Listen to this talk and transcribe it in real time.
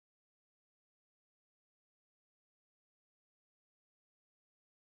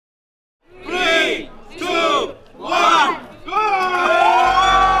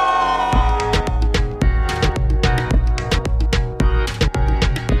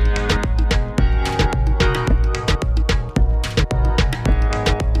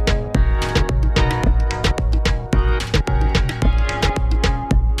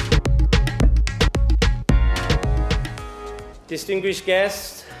distinguished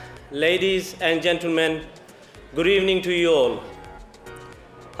guests, ladies and gentlemen, good evening to you all.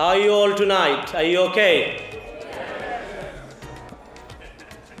 How are you all tonight? Are you okay?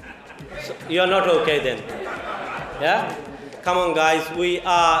 So, you're not okay then? Yeah? Come on guys, we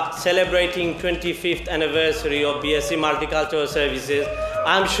are celebrating 25th anniversary of BSC Multicultural Services.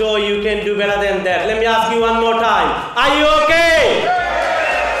 I'm sure you can do better than that. Let me ask you one more time. Are you okay?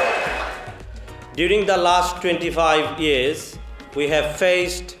 During the last 25 years, we have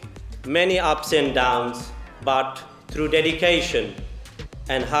faced many ups and downs, but through dedication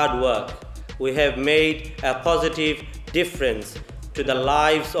and hard work, we have made a positive difference to the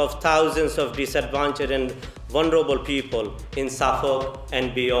lives of thousands of disadvantaged and vulnerable people in Suffolk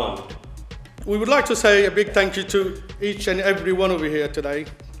and beyond. We would like to say a big thank you to each and every one of you here today,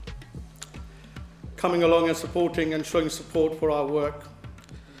 coming along and supporting and showing support for our work.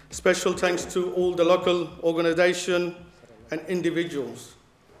 Special thanks to all the local organisations and individuals.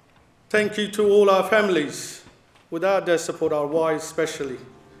 Thank you to all our families. Without their support, our wives especially.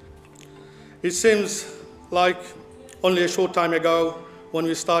 It seems like only a short time ago, when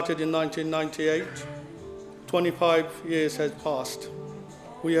we started in 1998, 25 years has passed.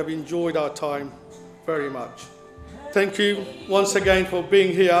 We have enjoyed our time very much. Thank you once again for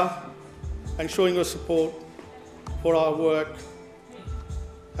being here and showing your support for our work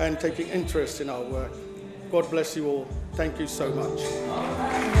and taking interest in our work. God bless you all. Thank you so much.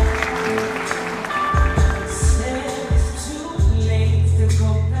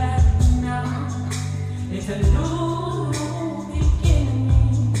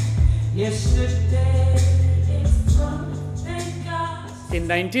 In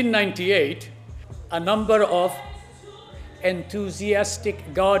 1998, a number of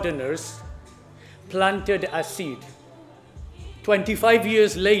enthusiastic gardeners planted a seed. 25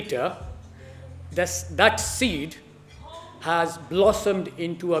 years later, that seed has blossomed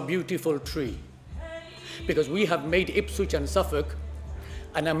into a beautiful tree, because we have made Ipswich and Suffolk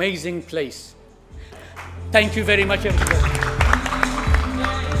an amazing place. Thank you very much, everybody.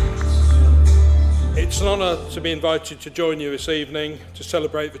 It's an honour to be invited to join you this evening to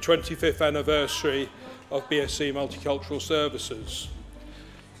celebrate the 25th anniversary of BSC Multicultural Services.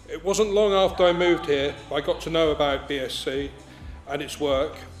 It wasn't long after I moved here I got to know about BSC and its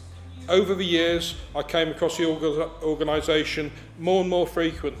work. Over the years, I came across the organisation more and more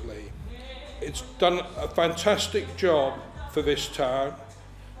frequently. It's done a fantastic job for this town.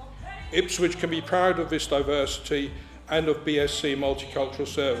 Ipswich can be proud of this diversity and of BSC Multicultural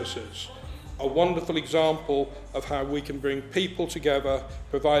Services. A wonderful example of how we can bring people together,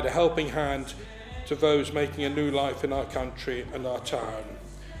 provide a helping hand to those making a new life in our country and our town.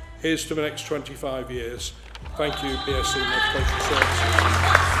 Here's to the next 25 years. Thank you, BSC Multicultural Services.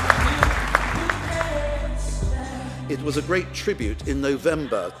 It was a great tribute in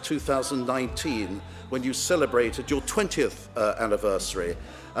November 2019 when you celebrated your 20th anniversary,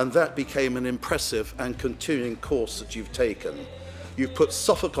 and that became an impressive and continuing course that you've taken. You've put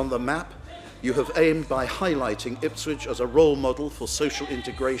Suffolk on the map. You have aimed by highlighting Ipswich as a role model for social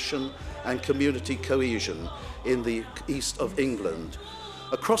integration and community cohesion in the east of England.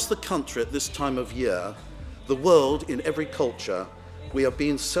 Across the country at this time of year, the world in every culture, we have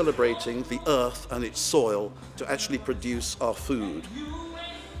been celebrating the earth and its soil to actually produce our food.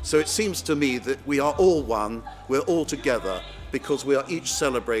 So it seems to me that we are all one, we're all together, because we are each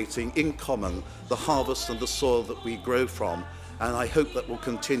celebrating in common the harvest and the soil that we grow from. And I hope that will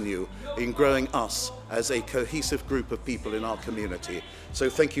continue in growing us as a cohesive group of people in our community. So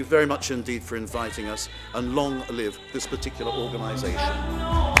thank you very much indeed for inviting us, and long live this particular organisation.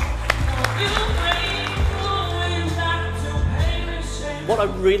 What I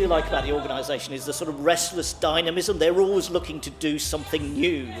really like about the organisation is the sort of restless dynamism. They're always looking to do something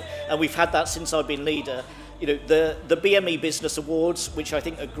new, and we've had that since I've been leader. You know, the BME Business Awards, which I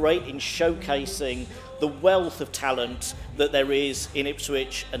think are great in showcasing the wealth of talent that there is in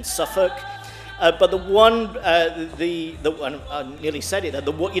Ipswich and Suffolk. But the one I nearly said it.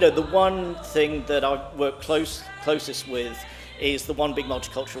 The one thing that I work closest with is the One Big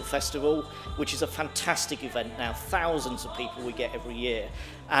Multicultural Festival, which is a fantastic event now. Thousands of people we get every year.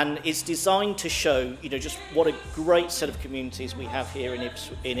 And it's designed to show, just what a great set of communities we have here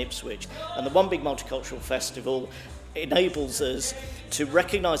in Ipswich. And the One Big Multicultural Festival enables us to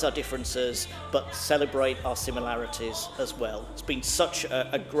recognise our differences, but celebrate our similarities as well. It's been such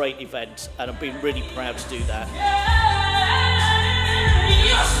a great event, and I've been really proud to do that.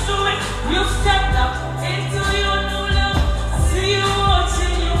 You stepped up into your new love. I see you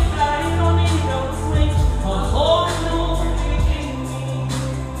watching you flying on in those wings. A whole new beginning.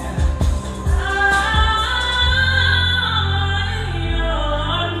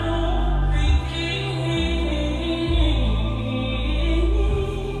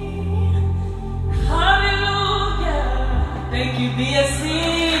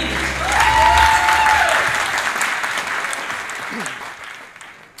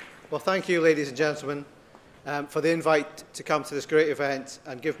 Well, thank you, ladies and gentlemen, for the invite to come to this great event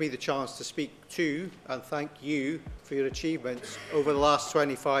and give me the chance to speak to and thank you for your achievements over the last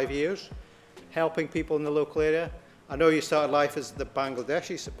 25 years, helping people in the local area. I know you started life as the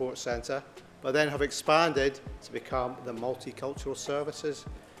Bangladeshi Support Centre, but then have expanded to become the Multicultural Services,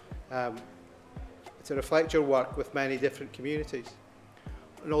 to reflect your work with many different communities.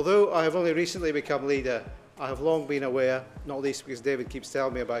 And although I have only recently become leader, I have long been aware, not least because David keeps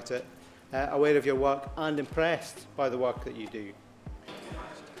telling me about it, aware of your work and impressed by the work that you do.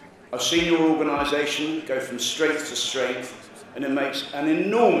 I've seen your organisation go from strength to strength, and it makes an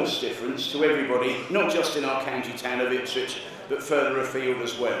enormous difference to everybody, not just in our county town of Ipswich, but further afield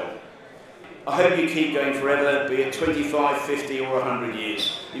as well. I hope you keep going forever, be it 25, 50 or 100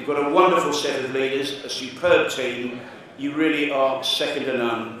 years. You've got a wonderful set of leaders, a superb team. You really are second to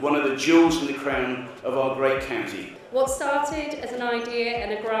none, one of the jewels in the crown of our great county. What started as an idea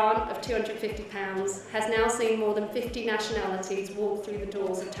and a grant of £250 has now seen more than 50 nationalities walk through the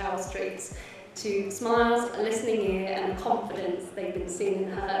doors of Tower Streets to smiles, a listening ear and confidence they've been seen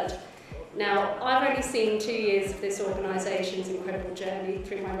and heard. Now, I've only seen 2 years of this organisation's incredible journey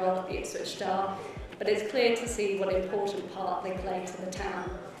through my role at the Ipswich Star, but it's clear to see what an important part they play to the town.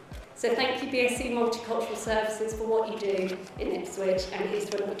 So thank you BSC Multicultural Services for what you do in Ipswich and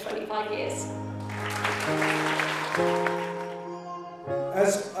Eastwood for 25 years.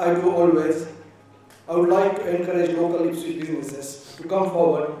 As I do always, I would like to encourage local Ipswich businesses to come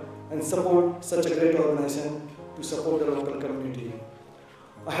forward and support such a great organisation to support the local community.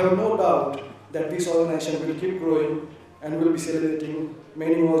 I have no doubt that this organisation will keep growing and will be celebrating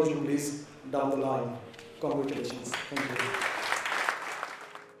many more jubilees down the line. Congratulations. Thank you.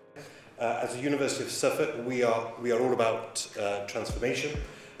 As the University of Suffolk, we are all about transformation,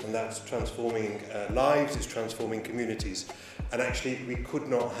 and that's transforming lives, it's transforming communities. And actually, we could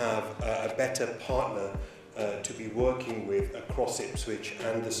not have a better partner to be working with across Ipswich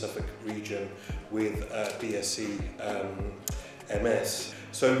and the Suffolk region with BSC MS.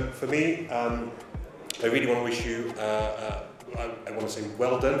 So for me, I really want to wish you, I want to say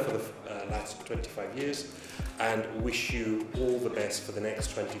well done for the last 25 years, and wish you all the best for the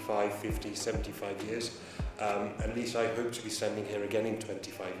next 25, 50, 75 years. At least I hope to be standing here again in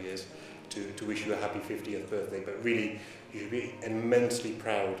 25 years to wish you a happy 50th birthday. But really, you should be immensely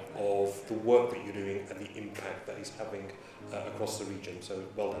proud of the work that you're doing and the impact that it's having across the region. So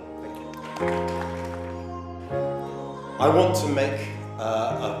well done. Thank you. I want to make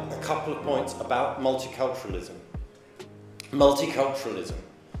a couple of points about multiculturalism. Multiculturalism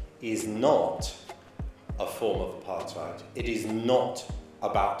is not a form of apartheid. It is not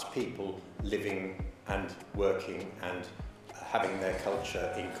about people living and working and having their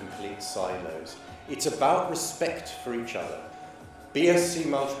culture in complete silos. It's about respect for each other. BSC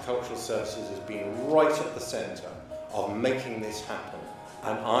Multicultural Services has been right at the centre of making this happen,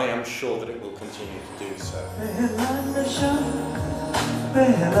 and I am sure that it will continue to do so.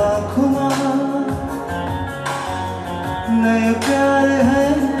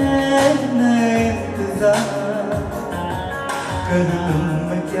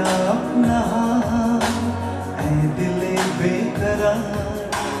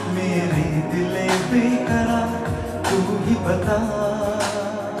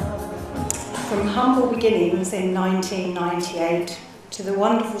 From humble beginnings in 1998 to the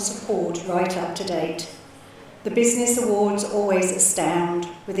wonderful support right up to date, the Business Awards always astound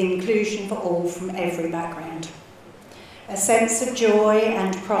with inclusion for all from every background. A sense of joy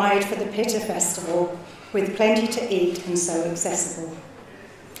and pride for the Pitta Festival, with plenty to eat and so accessible.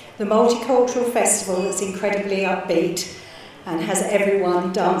 The multicultural festival that's incredibly upbeat and has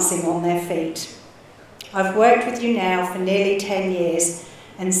everyone dancing on their feet. I've worked with you now for nearly 10 years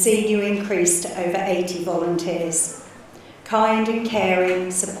and seen you increase to over 80 volunteers. Kind and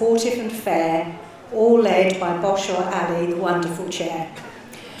caring, supportive and fair, all led by Boshor Ali, the wonderful chair.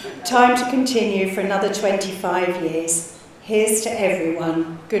 Time to continue for another 25 years. Here's to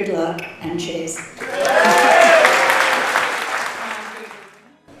everyone. Good luck and cheers.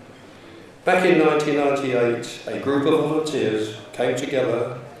 Back in 1998, a group of volunteers came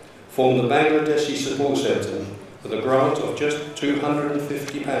together, formed the Bangladeshi Support Centre with a grant of just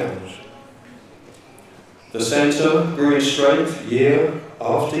 £250. The centre grew in strength year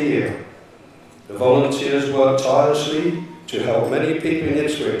after year. The volunteers worked tirelessly to help many people in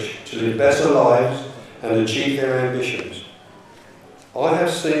Ipswich to live better lives and achieve their ambitions. I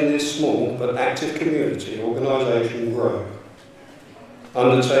have seen this small but active community organisation grow,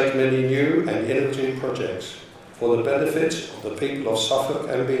 undertake many new and innovative projects for the benefit of the people of Suffolk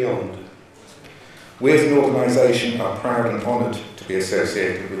and beyond. We as an organisation are proud and honoured to be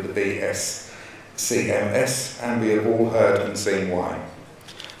associated with the BSCMS, and we have all heard and seen why.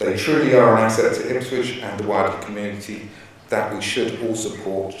 They truly are an asset to Ipswich and the wider community that we should all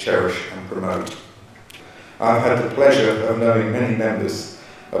support, cherish and promote. I've had the pleasure of knowing many members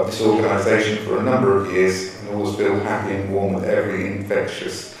of this organisation for a number of years and always feel happy and warm with every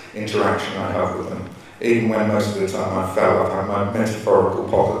infectious interaction I have with them, even when most of the time I felt like I had my metaphorical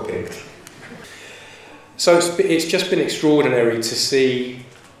pocket picked. So it's just been extraordinary to see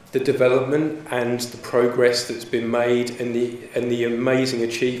the development and the progress that's been made and the amazing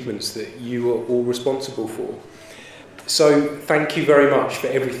achievements that you are all responsible for. So thank you very much for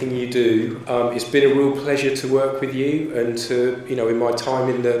everything you do. It's been a real pleasure to work with you and to, you know, in my time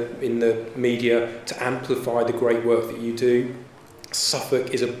in the media, to amplify the great work that you do.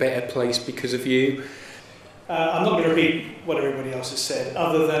 Suffolk is a better place because of you. I'm not going to repeat what everybody else has said,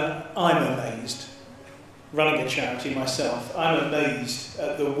 other than I'm amazed. Running a charity myself, I'm amazed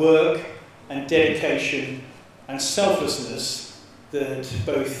at the work and dedication and selflessness that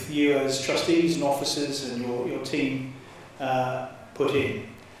both you as trustees and officers and your team put in.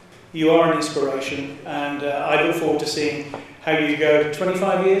 You are an inspiration, and I look forward to seeing how you go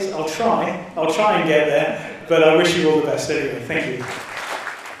 25 years. I'll try and get there, but I wish you all the best anyway. Thank you.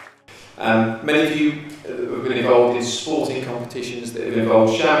 Many of you have been involved in sporting competitions that have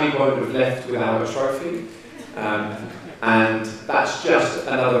involved Shami, won't have left without a trophy. And that's just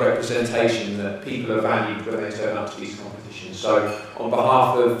another representation that people are valued when they turn up to these competitions. So on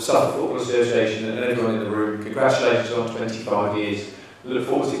behalf of Suffolk Football Association and everyone in the room, congratulations on 25 years. We look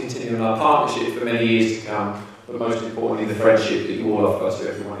forward to continuing our partnership for many years to come, but most importantly the friendship that you all offer to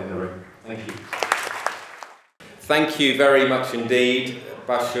everyone in the room. Thank you. Thank you very much indeed,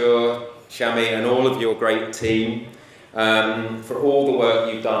 Bashir, Shami and all of your great team. For all the work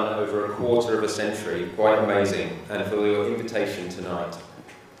you've done over a quarter of a century, quite amazing, and for your invitation tonight.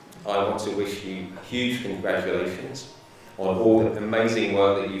 I want to wish you huge congratulations on all the amazing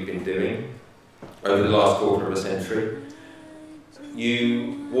work that you've been doing over the last quarter of a century.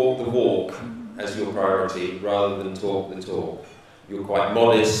 You walk the walk as your priority rather than talk the talk. You're quite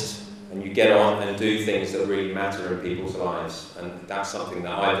modest and you get on and do things that really matter in people's lives, and that's something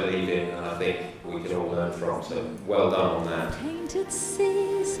that I believe in and I think we can all learn from, so well done on that. Painted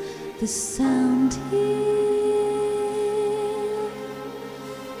seas, the sound here.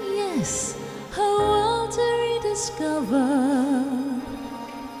 Yes, a world to rediscover,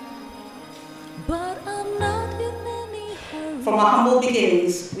 but I'm not in any hurry. From our humble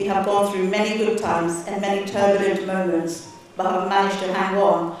beginnings, we have gone through many good times and many turbulent moments, but have managed to hang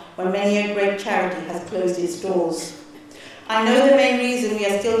on when many a great charity has closed its doors. I know the main reason we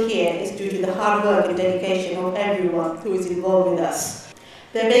are still here is due to the hard work and dedication of everyone who is involved with us.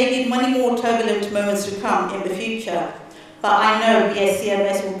 There may be many more turbulent moments to come in the future, but I know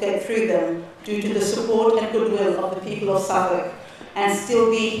BSCMS will get through them due to the support and goodwill of the people of Suffolk and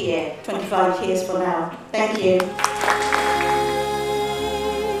still be here 25 years from now. Thank you.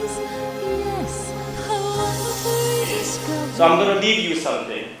 So I'm going to leave you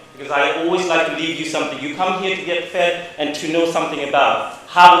something, because I always like to leave you something. You come here to get fed and to know something about.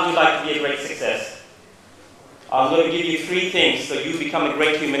 How would you like to be a great success? I'm going to give you 3 things so you become a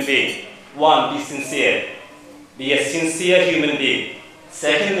great human being. 1, be sincere. Be a sincere human being.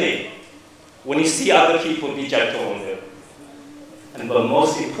 Secondly, when you see other people, be gentle on them. And but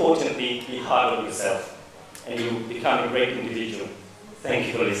most importantly, be hard on yourself. And you will become a great individual. Thank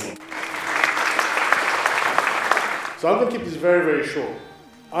you for listening. So I'm going to keep this very, very short.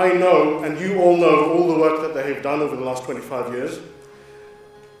 I know, and you all know, all the work that they have done over the last 25 years.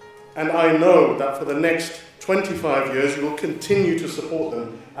 And I know that for the next 25 years, you will continue to support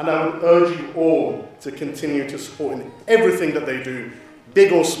them. And I would urge you all to continue to support in everything that they do,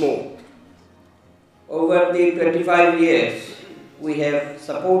 big or small. Over the 25 years, we have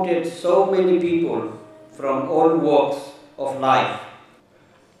supported so many people from all walks of life.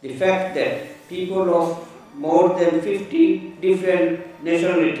 The fact that people of more than 50 different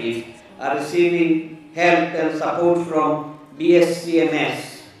nationalities are receiving help and support from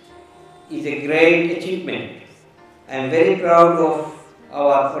BSCMS is a great achievement. I am very proud of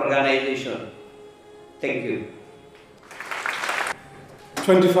our organization. Thank you.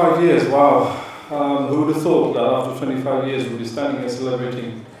 25 years, wow. Who would have thought that after 25 years we'll be standing here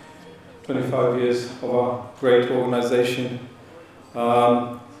celebrating 25 years of our great organization.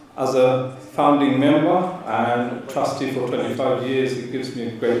 As a founding member and trustee for 25 years, it gives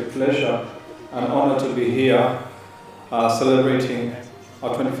me great pleasure and honor to be here celebrating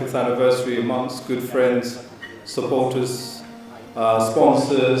our 25th anniversary amongst good friends, supporters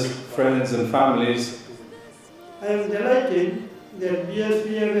sponsors, friends and families. I am delighted that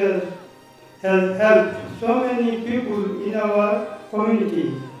BSC has helped so many people in our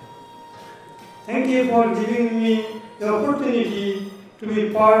community. Thank you for giving me the opportunity to be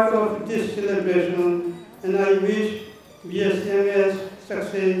part of this celebration, and I wish BSMS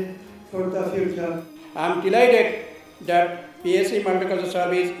success for the future. I am delighted that BSC Multicultural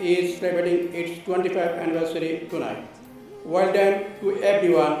Service is celebrating its 25th anniversary tonight. Well done to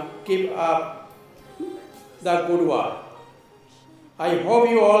everyone. Keep up the good work. I hope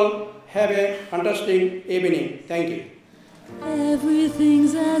you all have a fantastic evening. Thank you.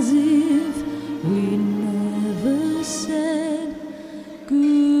 Everything's as if we never said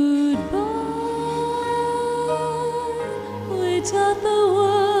goodbye. We taught the